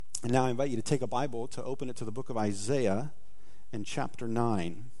And now I invite you to take a Bible, to open it to the book of Isaiah in chapter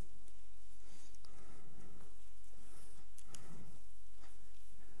 9.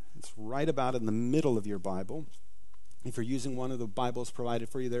 It's right about in the middle of your Bible. If you're using one of the Bibles provided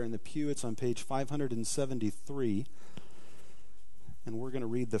for you there in the pew, it's on page 573. And we're going to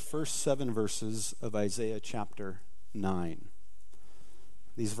read the first 7 verses of Isaiah chapter 9.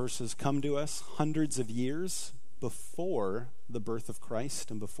 These verses come to us hundreds of years before the birth of Christ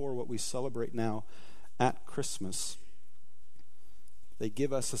and before what we celebrate now at Christmas. They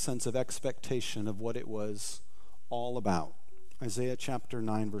give us a sense of expectation of what it was all about. Isaiah chapter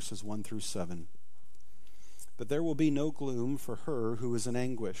 9, verses 1 through 7. But there will be no gloom for her who is in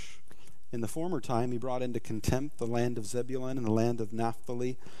anguish. In the former time he brought into contempt the land of Zebulun and the land of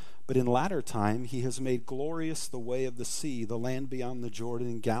Naphtali. But in latter time he has made glorious the way of the sea, the land beyond the Jordan,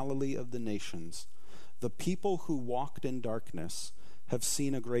 and Galilee of the nations. The people who walked in darkness have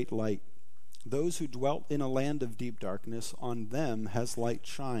seen a great light. Those who dwelt in a land of deep darkness, on them has light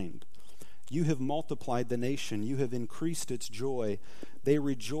shined. You have multiplied the nation. You have increased its joy. They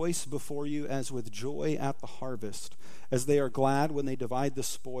rejoice before you as with joy at the harvest, as they are glad when they divide the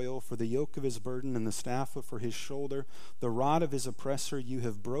spoil. For the yoke of his burden and the staff for his shoulder, the rod of his oppressor you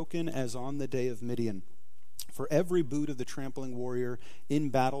have broken as on the day of Midian. For every boot of the trampling warrior in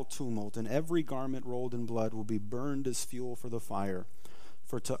battle tumult, and every garment rolled in blood will be burned as fuel for the fire.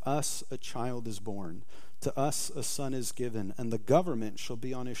 For to us a child is born, to us a son is given, and the government shall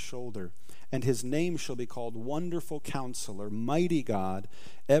be on his shoulder. And his name shall be called Wonderful Counselor, Mighty God,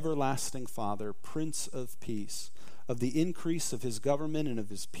 Everlasting Father, Prince of Peace. Of the increase of his government and of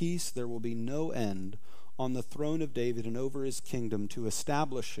his peace there will be no end, on the throne of David and over his kingdom, to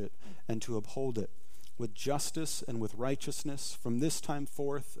establish it and to uphold it with justice and with righteousness from this time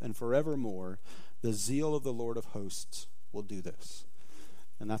forth and forevermore. The zeal of the Lord of hosts will do this.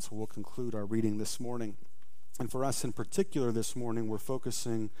 And that's where we'll conclude our reading this morning. And for us in particular this morning, we're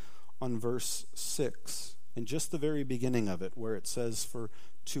focusing on verse 6, and just the very beginning of it, where it says, For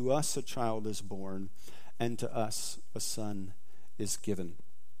to us a child is born, and to us a son is given.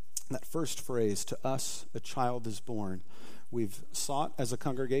 That first phrase, to us a child is born, we've sought as a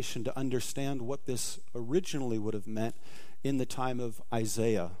congregation to understand what this originally would have meant in the time of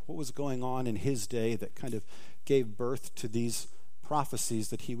Isaiah. What was going on in his day that kind of gave birth to these prophecies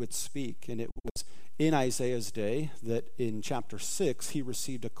that he would speak. And it was in Isaiah's day that in chapter 6 he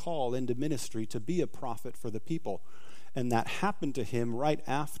received a call into ministry to be a prophet for the people. And that happened to him right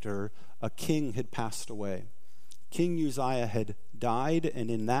after a king had passed away. King Uzziah had died,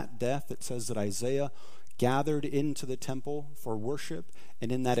 and in that death it says that Isaiah gathered into the temple for worship,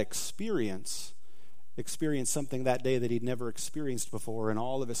 and in that experienced something that day that he'd never experienced before in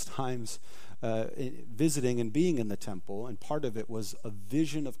all of his times visiting and being in the temple. And part of it was a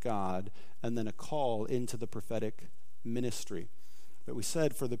vision of God and then a call into the prophetic ministry. But we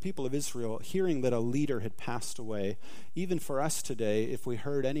said for the people of Israel, hearing that a leader had passed away, even for us today, if we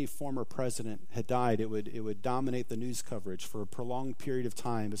heard any former president had died, it would dominate the news coverage for a prolonged period of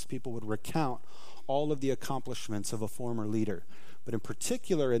time as people would recount all of the accomplishments of a former leader. But in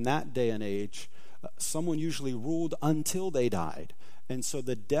particular in that day and age, someone usually ruled until they died. And so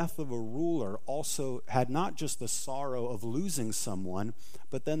the death of a ruler also had not just the sorrow of losing someone,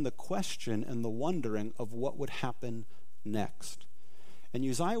 but then the question and the wondering of what would happen next. And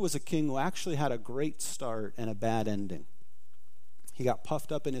Uzziah was a king who actually had a great start and a bad ending. He got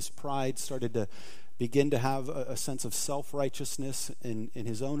puffed up in his pride, started to begin to have a sense of self-righteousness in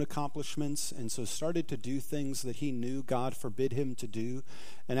his own accomplishments, and so started to do things that he knew God forbid him to do.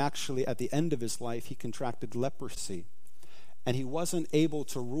 And actually, at the end of his life, he contracted leprosy. And he wasn't able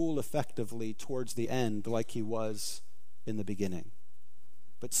to rule effectively towards the end like he was in the beginning.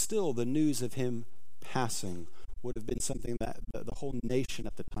 But still, the news of him passing would have been something that the whole nation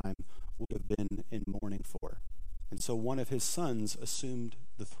at the time would have been in mourning for. And so one of his sons assumed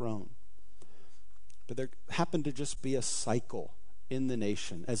the throne. But there happened to just be a cycle in the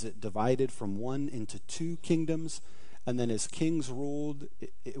nation as it divided from one into two kingdoms. And then as kings ruled,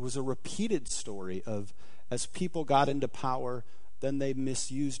 it was a repeated story of as people got into power, then they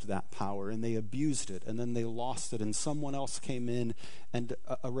misused that power and they abused it, and then they lost it, and someone else came in, and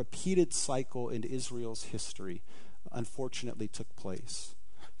a repeated cycle in Israel's history unfortunately took place.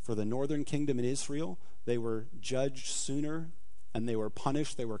 For the northern kingdom in Israel, they were judged sooner and they were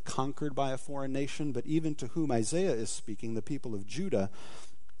punished. They were conquered by a foreign nation. But even to whom Isaiah is speaking, the people of Judah,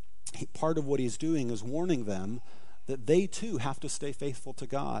 part of what he's doing is warning them that they too have to stay faithful to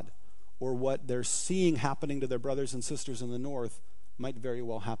God, or what they're seeing happening to their brothers and sisters in the north might very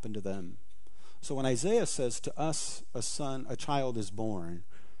well happen to them. So when Isaiah says, to us a child is born,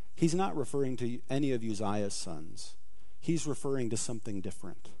 he's not referring to any of Uzziah's sons. He's referring to something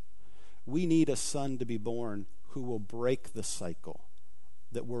different. We need a son to be born who will break the cycle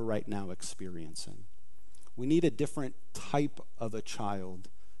that we're right now experiencing. We need a different type of a child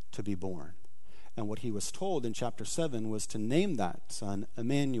to be born. And what he was told in chapter 7 was to name that son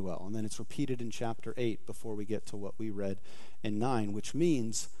Emmanuel. And then it's repeated in chapter 8 before we get to what we read in 9, which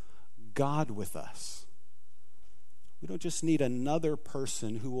means God with us. We don't just need another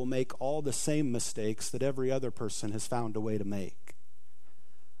person who will make all the same mistakes that every other person has found a way to make.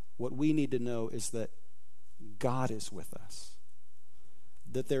 What we need to know is that God is with us.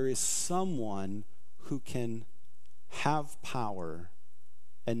 That there is someone who can have power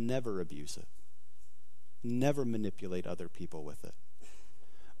and never abuse it, never manipulate other people with it,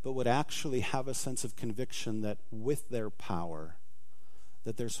 but would actually have a sense of conviction that with their power,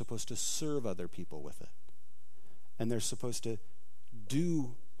 that they're supposed to serve other people with it. And they're supposed to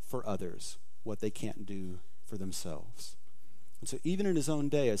do for others what they can't do for themselves. And so even in his own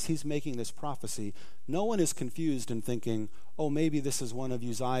day, as he's making this prophecy, no one is confused and thinking, oh, maybe this is one of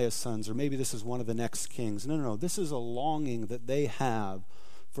Uzziah's sons, or maybe this is one of the next kings. No. This is a longing that they have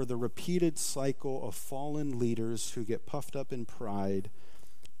for the repeated cycle of fallen leaders who get puffed up in pride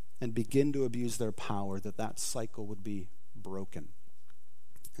and begin to abuse their power, that cycle would be broken.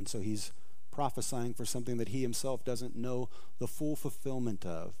 And so he's prophesying for something that he himself doesn't know the full fulfillment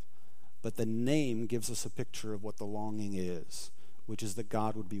of. But the name gives us a picture of what the longing is, which is that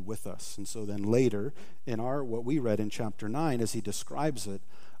God would be with us. And so then later, in what we read in chapter 9, as he describes it,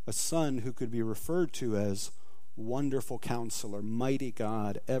 a son who could be referred to as Wonderful Counselor, Mighty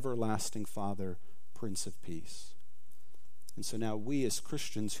God, Everlasting Father, Prince of Peace. And so now we as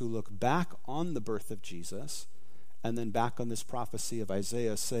Christians who look back on the birth of Jesus and then back on this prophecy of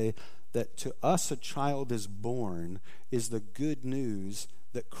Isaiah say that to us a child is born is the good news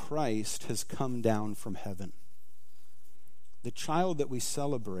that Christ has come down from heaven. The child that we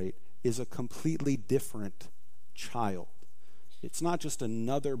celebrate is a completely different child. It's not just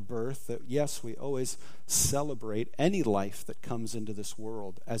another birth that, yes, we always celebrate any life that comes into this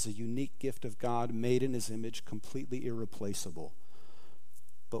world as a unique gift of God made in his image, completely irreplaceable.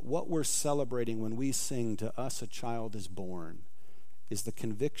 But what we're celebrating when we sing "To Us a Child is Born" is the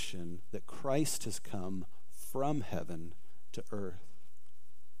conviction that Christ has come from heaven to earth.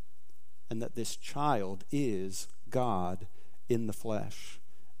 And that this child is God in the flesh.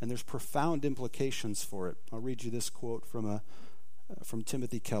 And there's profound implications for it. I'll read you this quote from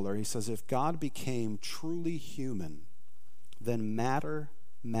Timothy Keller. He says, "If God became truly human, then matter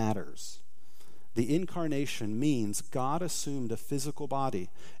matters. The incarnation means God assumed a physical body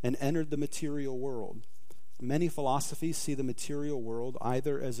and entered the material world. Many philosophies see the material world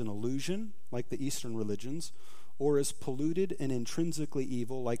either as an illusion, like the Eastern religions, or as polluted and intrinsically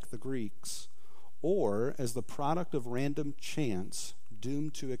evil, like the Greeks, or as the product of random chance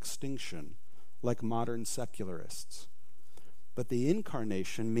doomed to extinction, like modern secularists. But the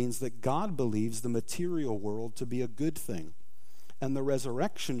incarnation means that God believes the material world to be a good thing, and the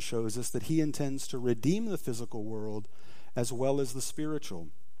resurrection shows us that he intends to redeem the physical world as well as the spiritual.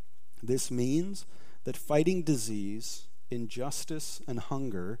 This means that fighting disease, injustice, and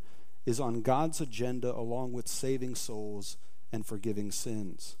hunger is on God's agenda along with saving souls and forgiving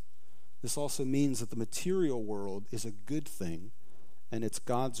sins. This also means that the material world is a good thing, and it's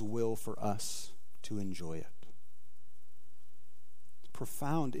God's will for us to enjoy it."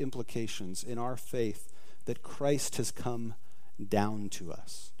 Profound implications in our faith that Christ has come down to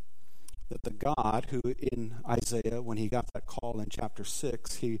us. That the God who in Isaiah, when he got that call in chapter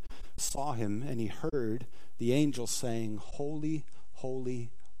 6, he saw him and he heard the angel saying, "Holy, holy,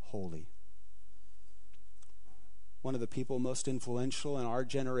 holy." One of the people most influential in our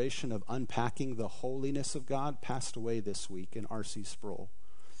generation of unpacking the holiness of God passed away this week in R.C. Sproul.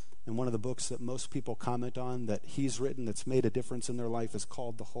 And one of the books that most people comment on that he's written that's made a difference in their life is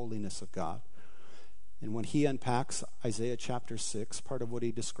called The Holiness of God. And when he unpacks Isaiah chapter 6, part of what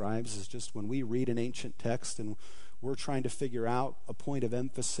he describes is just when we read an ancient text and we're trying to figure out a point of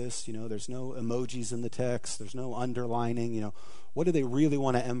emphasis, there's no emojis in the text, there's no underlining, what do they really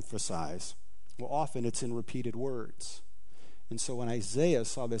want to emphasize? Well, often it's in repeated words. And so when Isaiah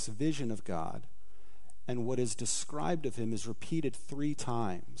saw this vision of God, and what is described of him is repeated 3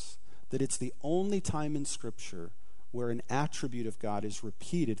 times, that it's the only time in Scripture where an attribute of God is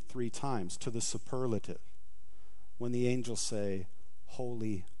repeated 3 times to the superlative, when the angels say,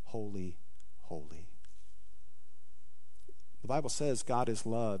 "Holy, holy, holy." The Bible says God is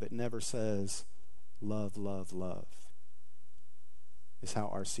love. It never says love, love, love, is how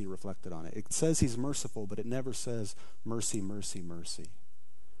R.C. reflected on it. It says he's merciful, but it never says mercy, mercy, mercy.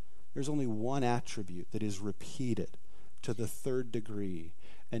 There's only one attribute that is repeated to the third degree,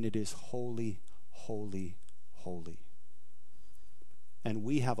 and it is holy, holy, holy. And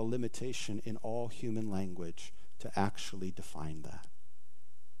we have a limitation in all human language to actually define that.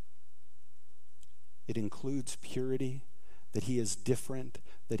 It includes purity, that he is different,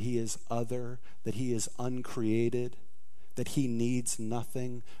 that he is other, that he is uncreated, that he needs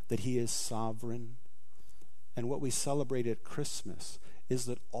nothing, that he is sovereign. And what we celebrate at Christmas is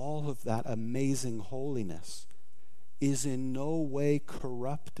that all of that amazing holiness is in no way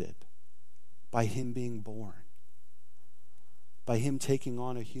corrupted by him being born, by him taking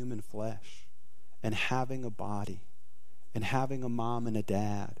on a human flesh and having a body and having a mom and a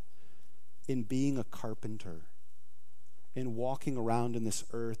dad, in being a carpenter, in walking around in this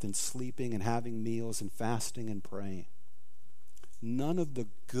earth and sleeping and having meals and fasting and praying. None of the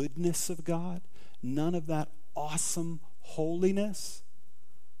goodness of God, none of that awesome holiness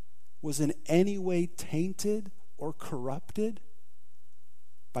was in any way tainted or corrupted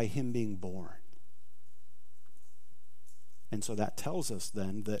by him being born. And so that tells us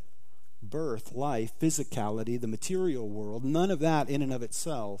then that birth, life, physicality, the material world, none of that in and of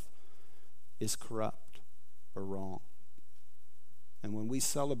itself is corrupt or wrong. And when we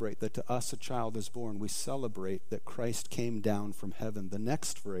celebrate that to us a child is born, we celebrate that Christ came down from heaven. The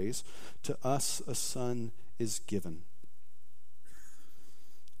next phrase, to us a son is given.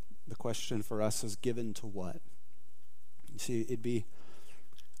 The question for us is, given to what? You see, it'd be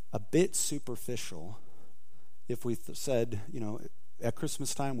a bit superficial if we said, at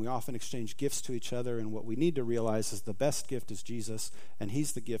Christmas time we often exchange gifts to each other, and what we need to realize is the best gift is Jesus, and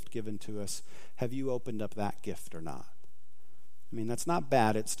he's the gift given to us. Have you opened up that gift or not? I mean, that's not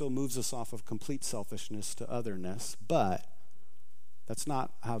bad. It still moves us off of complete selfishness to otherness, but that's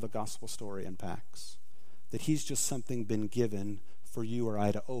not how the gospel story unpacks. That he's just something been given for you or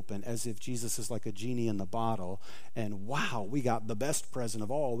I to open, as if Jesus is like a genie in the bottle, and wow, we got the best present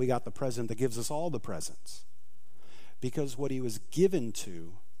of all. We got the present that gives us all the presents. Because what he was given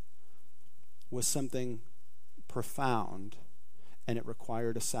to was something profound, and it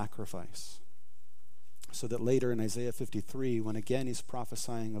required a sacrifice. So that later in Isaiah 53, when again he's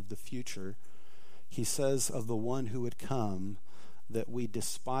prophesying of the future, he says of the one who would come that we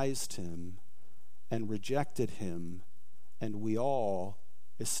despised him and rejected him, and we all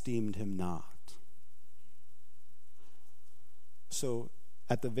esteemed him not. So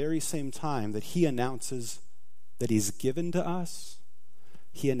at the very same time that he announces that he's given to us,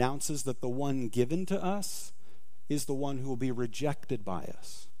 he announces that the one given to us is the one who will be rejected by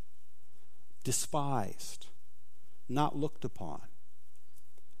us, despised, not looked upon.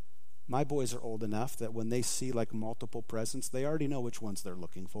 My boys are old enough that when they see like multiple presents, they already know which ones they're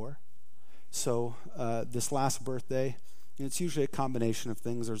looking for. So this last birthday, it's usually a combination of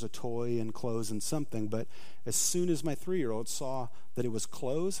things. There's a toy and clothes and something, but as soon as my 3-year-old saw that it was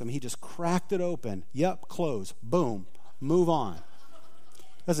clothes, he just cracked it open. Yep, clothes. Boom. Move on.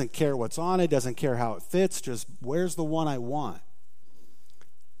 Doesn't care what's on it, doesn't care how it fits, just where's the one I want?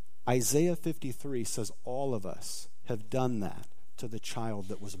 Isaiah 53 says all of us have done that to the child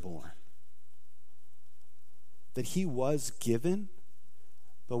that was born. That he was given,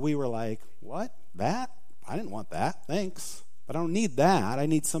 but we were like, what? That? I didn't want that, thanks. But I don't need that, I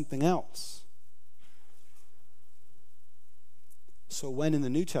need something else. So when in the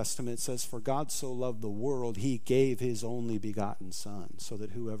New Testament it says, for God so loved the world, he gave his only begotten Son, so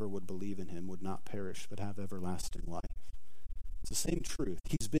that whoever would believe in him would not perish, but have everlasting life. It's the same truth.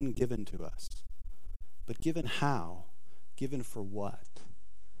 He's been given to us. But given how? Given for what?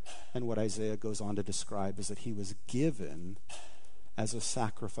 And what Isaiah goes on to describe is that he was given as a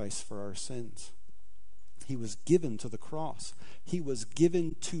sacrifice for our sins. He was given to the cross. He was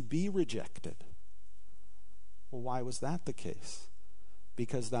given to be rejected. Well, why was that the case?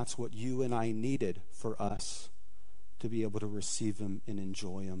 Because that's what you and I needed for us to be able to receive him and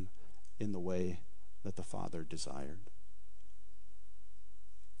enjoy him in the way that the Father desired.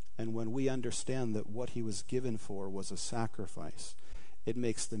 And when we understand that what he was given for was a sacrifice, it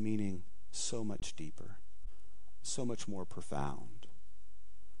makes the meaning so much deeper, so much more profound.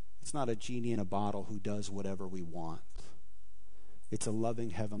 It's not a genie in a bottle who does whatever we want. It's a loving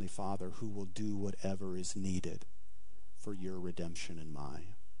Heavenly Father who will do whatever is needed for your redemption and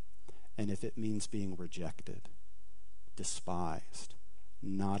mine. And if it means being rejected, despised,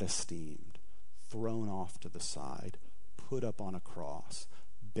 not esteemed, thrown off to the side, put up on a cross,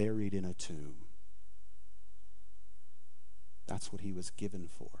 buried in a tomb, that's what he was given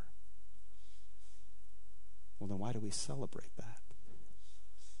for. Well, then why do we celebrate that?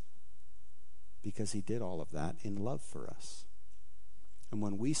 Because he did all of that in love for us. And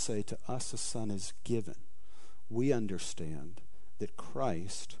when we say to us a son is given, we understand that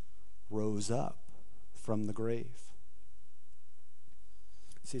Christ rose up from the grave.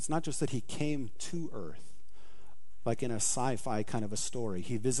 See, it's not just that he came to earth, like in a sci-fi kind of a story.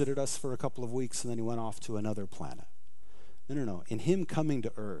 He visited us for a couple of weeks and then he went off to another planet. No. In him coming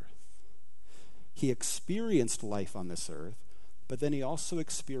to earth, he experienced life on this earth, but then he also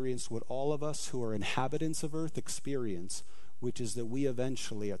experienced what all of us who are inhabitants of earth experience, which is that we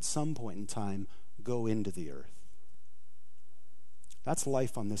eventually, at some point in time, go into the earth. That's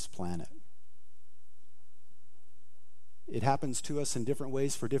life on this planet. It happens to us in different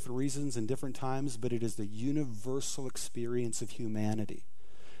ways for different reasons and different times, but it is the universal experience of humanity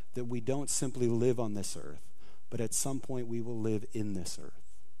that we don't simply live on this earth, but at some point we will live in this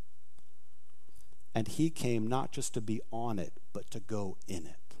earth. And he came not just to be on it, but to go in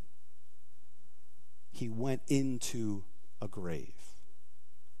it. He went into a grave,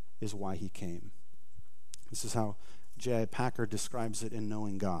 is why he came. This is how J.I. Packer describes it in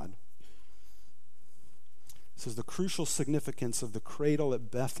Knowing God. It says, the crucial significance of the cradle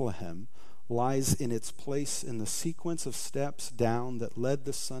at Bethlehem lies in its place in the sequence of steps down that led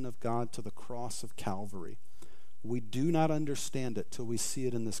the Son of God to the cross of Calvary. We do not understand it till we see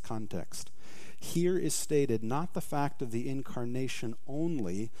it in this context. Here is stated not the fact of the incarnation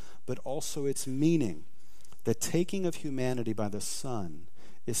only, but also its meaning. The taking of humanity by the Son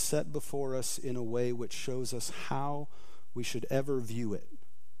is set before us in a way which shows us how we should ever view it,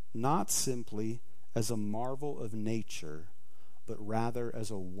 not simply as a marvel of nature, but rather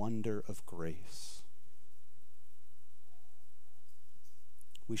as a wonder of grace.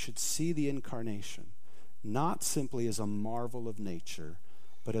 We should see the incarnation not simply as a marvel of nature,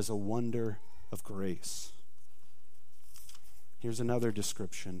 but as a wonder of grace. Here's another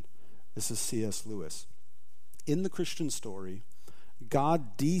description. This is C.S. Lewis. In the Christian story,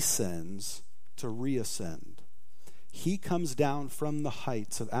 God descends to reascend. He comes down from the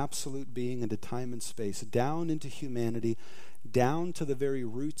heights of absolute being into time and space, down into humanity, down to the very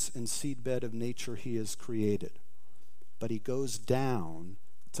roots and seedbed of nature he has created. But he goes down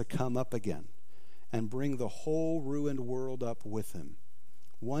to come up again and bring the whole ruined world up with him.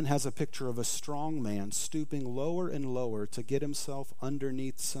 One has a picture of a strong man stooping lower and lower to get himself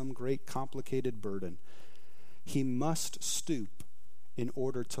underneath some great complicated burden. He must stoop in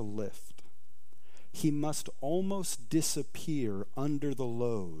order to lift. He must almost disappear under the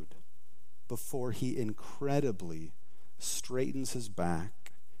load before he incredibly straightens his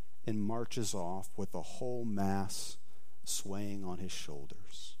back and marches off with the whole mass swaying on his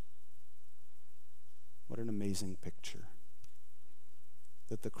shoulders. What an amazing picture.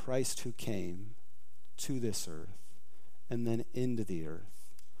 That the Christ who came to this earth and then into the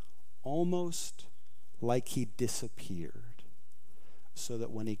earth, almost like he disappeared, so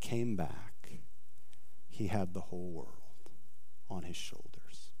that when he came back, he had the whole world on his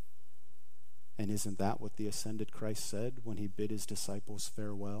shoulders. And isn't that what the ascended Christ said when he bid his disciples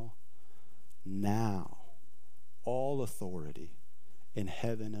farewell? Now, all authority in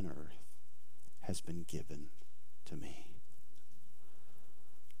heaven and earth has been given to me.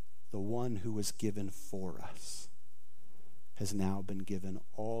 The one who was given for us has now been given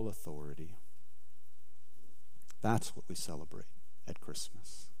all authority. That's what we celebrate at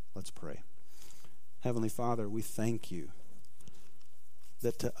Christmas. Let's pray. Heavenly Father, we thank you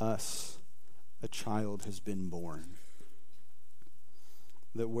that to us a child has been born.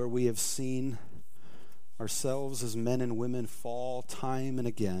 That where we have seen ourselves as men and women fall time and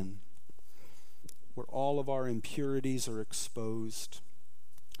again, where all of our impurities are exposed,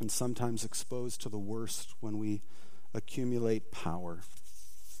 and sometimes exposed to the worst when we accumulate power,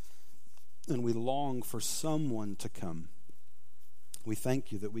 and we long for someone to come. We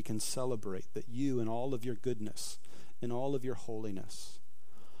thank you that we can celebrate that you, in all of your goodness, in all of your holiness,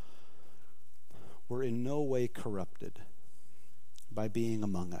 were in no way corrupted by being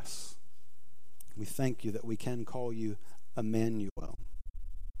among us. We thank you that we can call you Emmanuel.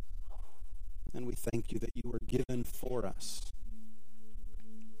 And we thank you that you were given for us.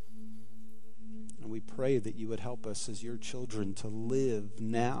 And we pray that you would help us as your children to live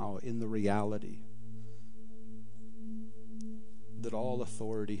now in the reality that all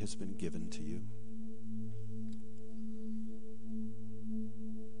authority has been given to you.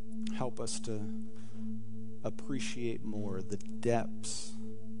 Help us to appreciate more the depths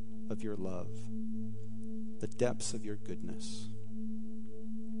of your love, the depths of your goodness,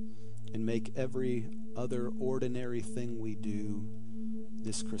 and make every other ordinary thing we do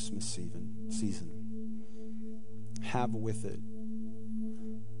this Christmas season have with it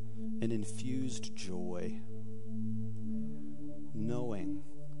an infused joy, knowing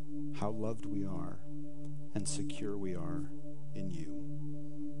how loved we are and secure we are in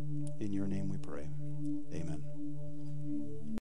you. In your name we pray. Amen.